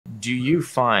do you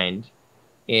find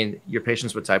in your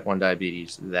patients with type 1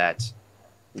 diabetes that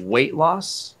weight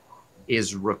loss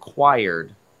is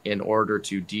required in order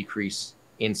to decrease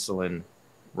insulin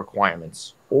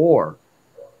requirements? Or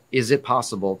is it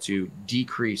possible to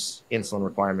decrease insulin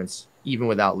requirements even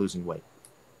without losing weight?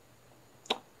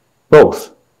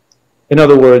 Both. In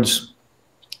other words,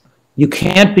 you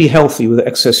can't be healthy with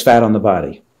excess fat on the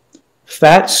body.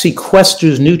 Fat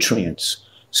sequesters nutrients.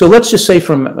 So let's just say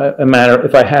from a matter,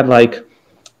 if I had like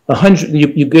 100,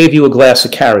 you gave you a glass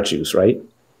of carrot juice, right?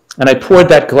 And I poured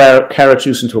that carrot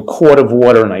juice into a quart of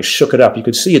water and I shook it up. You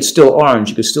could see it's still orange.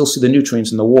 You could still see the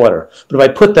nutrients in the water. But if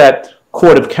I put that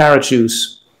quart of carrot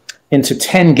juice into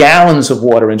 10 gallons of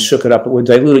water and shook it up, it would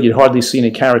dilute it. You'd hardly see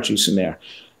any carrot juice in there.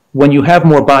 When you have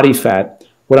more body fat,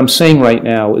 what I'm saying right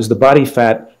now is the body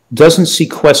fat doesn't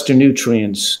sequester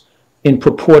nutrients in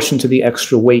proportion to the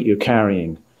extra weight you're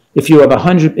carrying. If you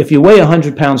weigh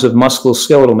 100 pounds of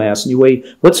musculoskeletal mass and you weigh,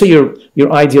 let's say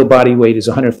your ideal body weight is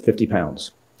 150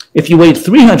 pounds. If you weighed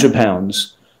 300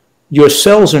 pounds, your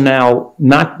cells are now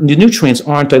not, the nutrients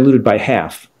aren't diluted by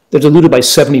half. They're diluted by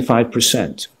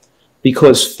 75%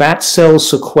 because fat cells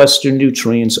sequester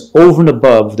nutrients over and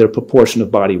above their proportion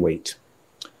of body weight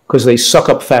because they suck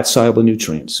up fat-soluble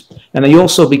nutrients. And they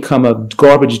also become a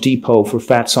garbage depot for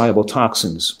fat-soluble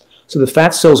toxins. So the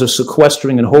fat cells are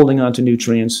sequestering and holding on to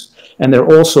nutrients, and they're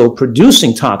also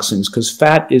producing toxins because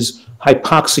fat is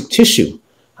hypoxic tissue.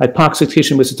 Hypoxic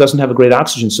tissue means it doesn't have a great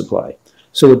oxygen supply.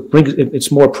 So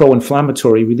it's more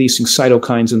pro-inflammatory, releasing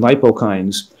cytokines and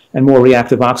lipokines and more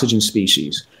reactive oxygen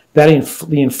species. The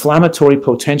inflammatory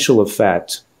potential of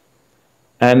fat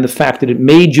and the fact that it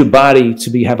made your body to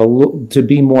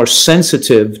be more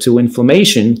sensitive to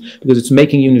inflammation because it's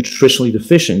making you nutritionally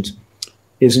deficient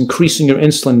is increasing your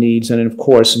insulin needs and, of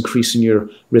course, increasing your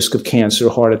risk of cancer,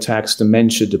 heart attacks,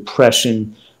 dementia,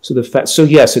 depression. So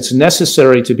yes, it's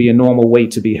necessary to be a normal weight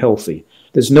to be healthy.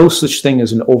 There's no such thing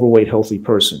as an overweight healthy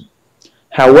person.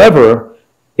 However,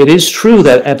 it is true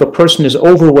that if a person is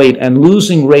overweight and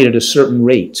losing weight at a certain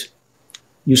rate,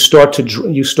 you start to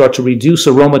reduce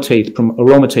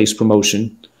aromatase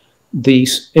promotion. The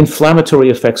inflammatory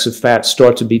effects of fat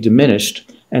start to be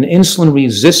diminished, and insulin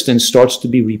resistance starts to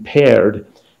be repaired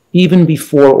even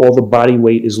before all the body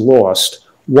weight is lost,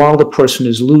 while the person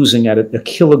is losing at a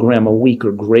kilogram a week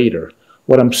or greater.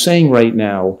 What I'm saying right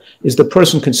now is the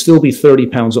person can still be 30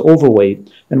 pounds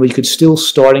overweight, and we could still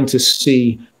starting to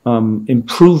see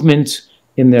improvement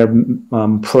in their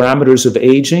parameters of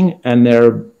aging and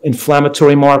their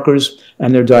inflammatory markers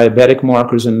and their diabetic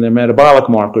markers and their metabolic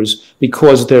markers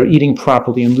because they're eating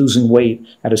properly and losing weight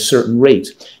at a certain rate.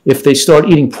 If they start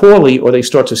eating poorly or they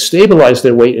start to stabilize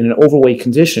their weight in an overweight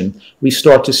condition, we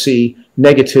start to see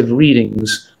negative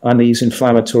readings on these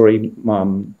inflammatory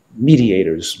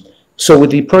mediators. So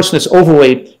with the person that's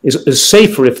overweight is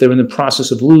safer if they're in the process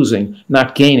of losing,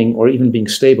 not gaining, or even being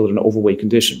stable in an overweight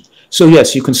condition. So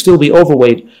yes, you can still be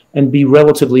overweight and be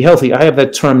relatively healthy. I have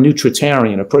that term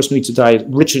nutritarian. A person who eats a diet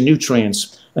rich in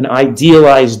nutrients, an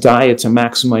idealized diet to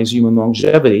maximize human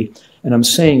longevity. And I'm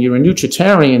saying you're a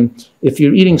nutritarian if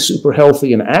you're eating super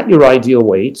healthy and at your ideal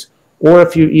weight, or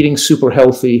if you're eating super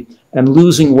healthy and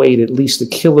losing weight at least a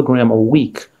kilogram a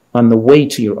week on the way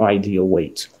to your ideal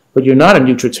weight. But you're not a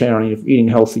nutritarian if you're eating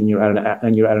healthy and you're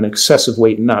at an excessive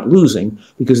weight and not losing,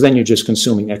 because then you're just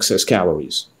consuming excess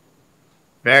calories.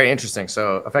 Very interesting.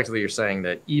 So effectively you're saying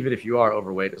that even if you are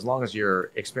overweight, as long as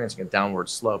you're experiencing a downward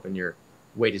slope and your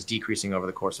weight is decreasing over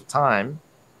the course of time,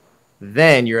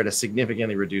 then you're at a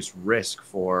significantly reduced risk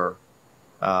for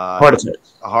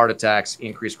heart attacks,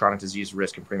 increased chronic disease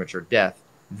risk, and premature death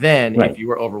than if you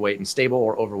were overweight and stable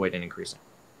or overweight and increasing.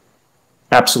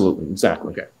 Absolutely.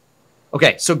 Exactly.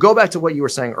 Okay, so go back to what you were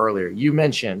saying earlier. You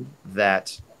mentioned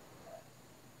that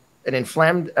an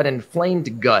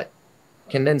inflamed gut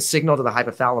can then signal to the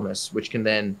hypothalamus, which can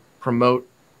then promote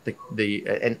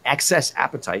an excess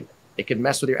appetite. It can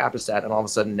mess with your appetite, and all of a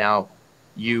sudden now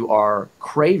you are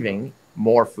craving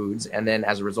more foods, and then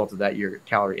as a result of that, your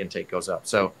calorie intake goes up.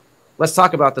 So let's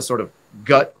talk about the sort of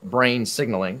gut-brain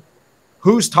signaling.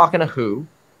 Who's talking to who,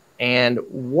 and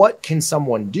what can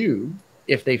someone do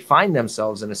if they find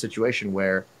themselves in a situation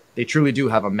where they truly do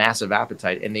have a massive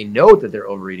appetite and they know that they're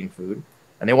overeating food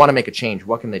and they want to make a change?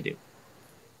 What can they do?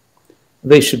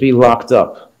 They should be locked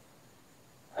up.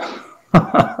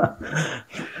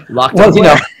 Locked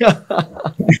up?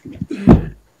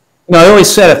 I always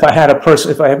said if I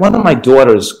had one of my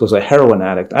daughters was a heroin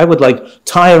addict, I would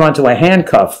tie her onto a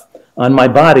handcuff on my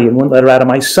body and wouldn't let her out of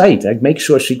my sight. I'd make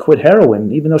sure she quit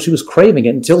heroin, even though she was craving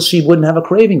it, until she wouldn't have a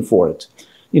craving for it.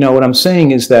 What I'm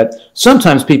saying is that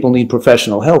sometimes people need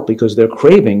professional help because their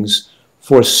cravings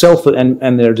for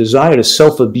and their desire to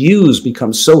self-abuse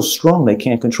becomes so strong they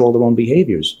can't control their own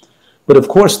behaviors. But of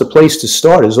course, the place to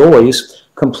start is always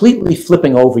completely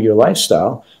flipping over your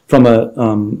lifestyle from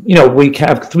we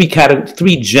have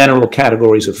three general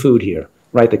categories of food here,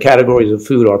 right? The categories of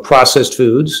food are processed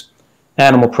foods,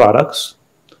 animal products,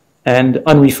 and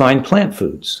unrefined plant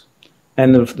foods.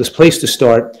 And this place to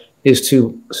start is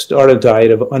to start a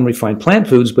diet of unrefined plant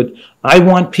foods, but I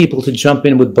want people to jump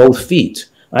in with both feet.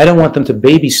 I don't want them to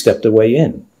baby step their way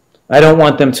in. I don't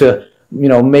want them to,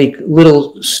 make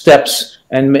little steps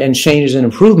and changes and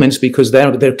improvements because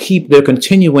they're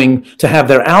continuing to have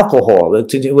their alcohol.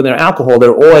 With their alcohol,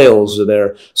 their oils or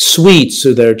their sweets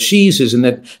or their cheeses, and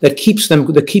that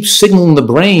keeps signaling the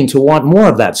brain to want more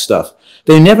of that stuff.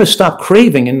 They never stop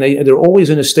craving, and they're always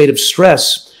in a state of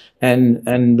stress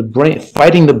and the brain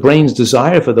fighting the brain's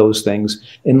desire for those things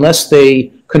unless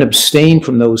they can abstain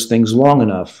from those things long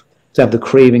enough to have the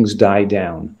cravings die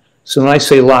down. So when I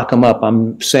say lock them up,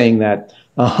 I'm saying that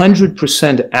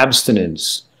 100%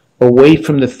 abstinence away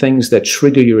from the things that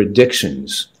trigger your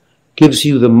addictions gives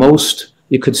you the most,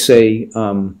 you could say,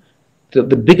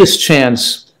 the biggest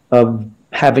chance of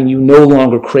having you no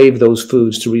longer crave those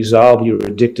foods to resolve your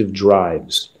addictive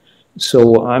drives.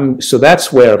 So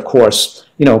that's where, of course,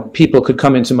 people could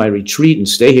come into my retreat and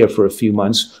stay here for a few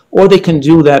months, or they can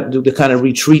do the kind of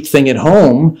retreat thing at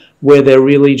home where they're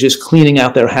really just cleaning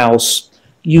out their house,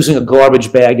 using a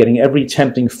garbage bag, getting every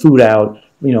tempting food out,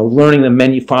 learning the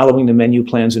menu, following the menu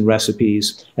plans and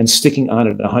recipes, and sticking on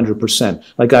it 100%.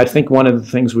 Like, I think one of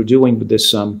the things we're doing with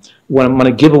this, one of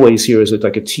my giveaways here is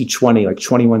like a T20, like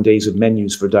 21 days of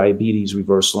menus for diabetes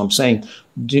reversal. I'm saying,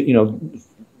 do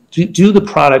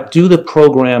the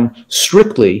program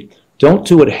strictly. Don't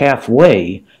do it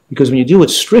halfway, because when you do it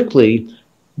strictly,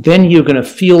 then you're going to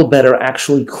feel better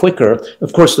actually quicker.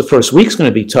 Of course, the first week's going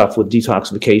to be tough with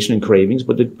detoxification and cravings,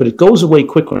 but it goes away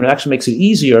quicker, and it actually makes it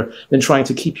easier than trying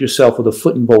to keep yourself with a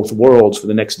foot in both worlds for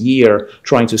the next year,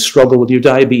 trying to struggle with your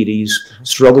diabetes,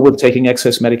 struggle with taking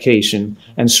excess medication,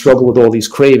 and struggle with all these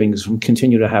cravings and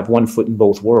continue to have one foot in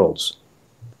both worlds.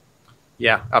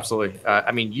 Yeah, absolutely.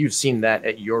 You've seen that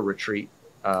at your retreat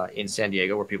in San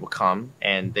Diego, where people come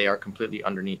and they are completely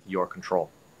underneath your control.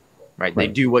 Right? They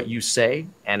do what you say,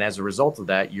 and as a result of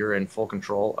that, you're in full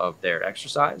control of their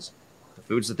exercise, the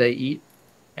foods that they eat,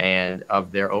 and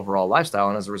of their overall lifestyle.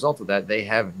 And as a result of that, they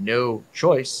have no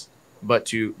choice but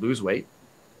to lose weight,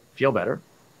 feel better,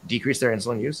 decrease their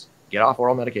insulin use, get off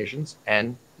oral medications,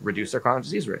 and reduce their chronic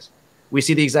disease risk. We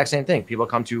see the exact same thing. People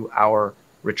come to our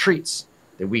retreats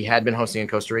that we had been hosting in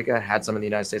Costa Rica, had some in the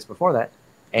United States before that,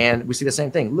 and we see the same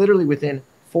thing. Literally within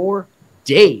 4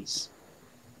 days,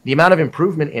 the amount of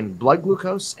improvement in blood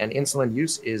glucose and insulin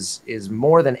use is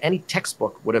more than any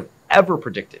textbook would have ever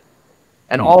predicted.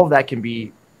 And all of that can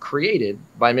be created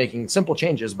by making simple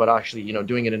changes, but actually,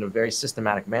 doing it in a very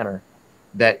systematic manner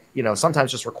that, sometimes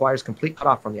just requires complete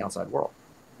cutoff from the outside world.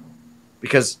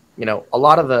 Because, a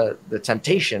lot of the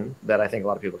temptation that I think a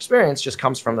lot of people experience just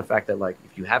comes from the fact that, like,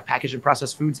 if you have packaged and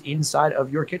processed foods inside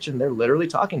of your kitchen, they're literally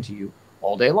talking to you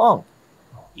all day long.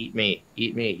 Eat me,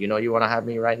 eat me. You want to have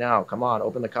me right now. Come on,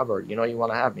 open the cupboard. You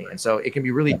want to have me. And so it can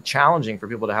be really challenging for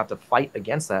people to have to fight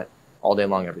against that all day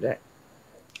long, every day.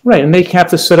 Right, and they have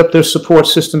to set up their support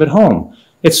system at home.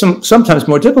 It's sometimes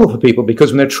more difficult for people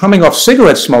because when they're coming off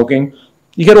cigarette smoking,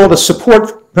 you get all the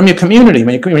support from your community.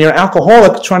 When you're an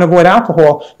alcoholic trying to avoid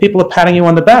alcohol, people are patting you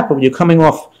on the back. But when you're coming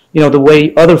off, the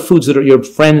way other foods that are your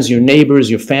friends, your neighbors,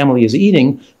 your family is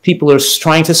eating, people are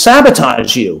trying to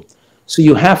sabotage you. So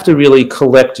you have to really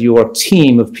collect your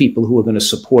team of people who are going to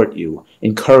support you,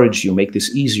 encourage you, make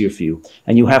this easier for you.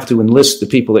 And you have to enlist the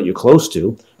people that you're close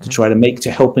to try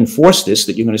to help enforce this,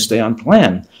 that you're going to stay on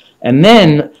plan. And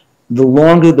then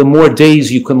the more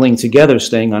days you can link together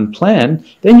staying on plan,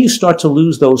 then you start to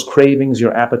lose those cravings,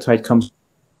 your appetite comes,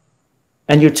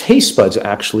 and your taste buds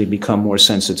actually become more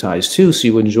sensitized too, so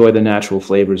you enjoy the natural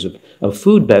flavors of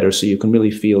food better, so you can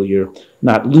really feel you're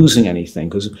not losing anything.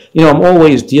 Because, I'm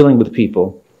always dealing with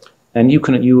people, and you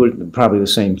are probably the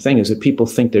same thing, is that people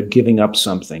think they're giving up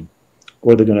something,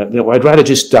 or I'd rather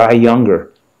just die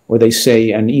younger, or they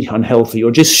say, and eat unhealthy,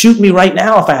 or just shoot me right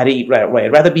now if I had to eat right away.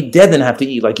 I'd rather be dead than have to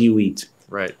eat like you eat.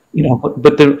 Right.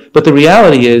 But the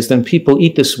reality is, then people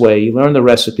eat this way, you learn the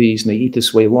recipes, and they eat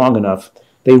this way long enough,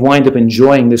 they wind up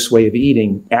enjoying this way of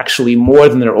eating actually more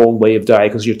than their old way of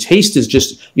diet, because your taste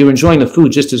is you're enjoying the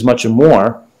food just as much or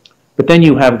more, but then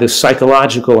you have this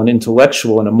psychological and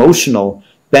intellectual and emotional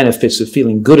benefits of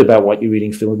feeling good about what you're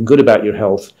eating, feeling good about your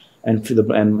health,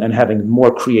 and having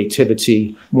more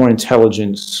creativity, more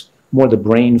intelligence, more the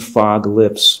brain fog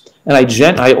lifts. And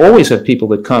I always have people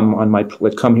that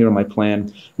come here on my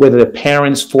plan, whether their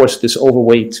parents forced this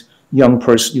overweight young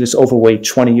person, this overweight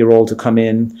 20-year-old to come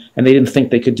in, and they didn't think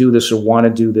they could do this or want to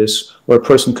do this, or a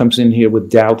person comes in here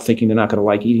with doubt, thinking they're not going to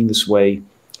like eating this way.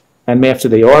 And after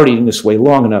they are eating this way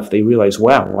long enough, they realize,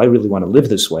 wow, I really want to live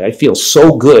this way. I feel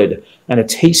so good, and it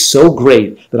tastes so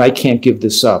great that I can't give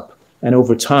this up. And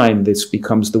over time, this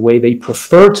becomes the way they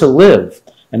prefer to live,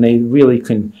 and they really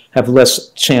can have less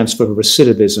chance for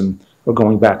recidivism or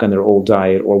going back on their old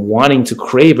diet or wanting to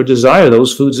crave or desire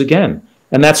those foods again.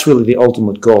 And that's really the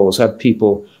ultimate goal, is have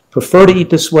people prefer to eat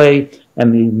this way,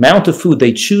 and the amount of food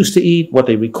they choose to eat, what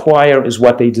they require, is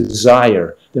what they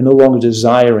desire. They're no longer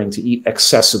desiring to eat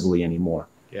excessively anymore.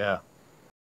 Yeah.